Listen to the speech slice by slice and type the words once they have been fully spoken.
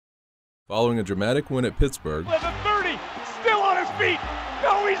Following a dramatic win at Pittsburgh, 11:30, still on his feet.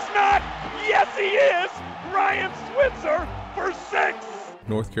 No, he's not. Yes, he is. Ryan Switzer for 6.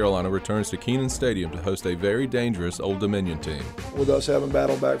 North Carolina returns to Kenan Stadium to host a very dangerous Old Dominion team. With us having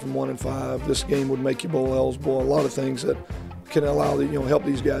battled back from 1-5, this game would make you bowl eligible. A lot of things that can allow help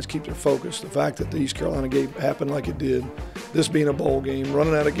these guys keep their focus. The fact that the East Carolina game happened like it did, this being a bowl game,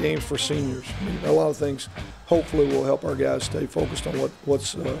 running out of games for seniors. I mean, a lot of things hopefully will help our guys stay focused on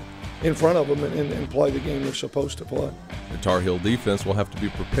what's in front of them and play the game they're supposed to play. The Tar Heel defense will have to be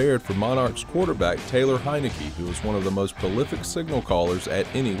prepared for Monarchs quarterback Taylor Heineke, who is one of the most prolific signal callers at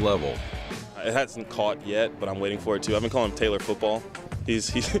any level. It hasn't caught yet, but I'm waiting for it too. I've been calling him Taylor Football.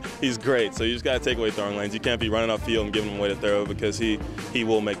 He's great, so you just got to take away throwing lanes. You can't be running off field and giving him a way to throw because he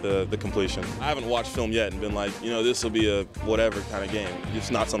will make the completion. I haven't watched film yet and been like, this will be a whatever kind of game.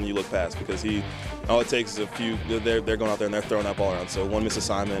 It's not something you look past because all it takes is a few, they're going out there and they're throwing that ball around. So one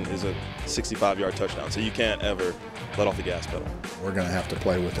misassignment is a 65-yard touchdown. So you can't ever let off the gas pedal. We're going to have to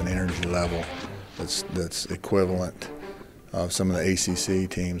play with an energy level that's equivalent of some of the ACC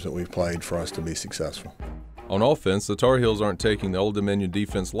teams that we've played for us to be successful. On offense, the Tar Heels aren't taking the Old Dominion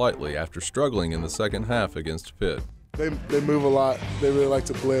defense lightly after struggling in the second half against Pitt. They move a lot. They really like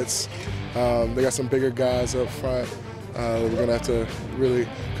to blitz. They got some bigger guys up front. We're going to have to really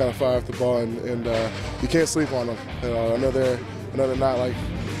kind of fire up the ball, and you can't sleep on them. I know they're not like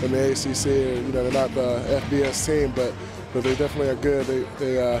in the ACC, or, they're not the FBS team, but they definitely are good.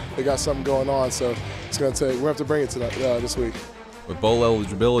 They got something going on, so it's going to take. We have to bring it to this week. With bowl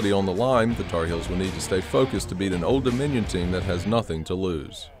eligibility on the line, the Tar Heels will need to stay focused to beat an Old Dominion team that has nothing to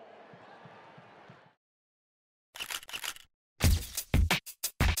lose.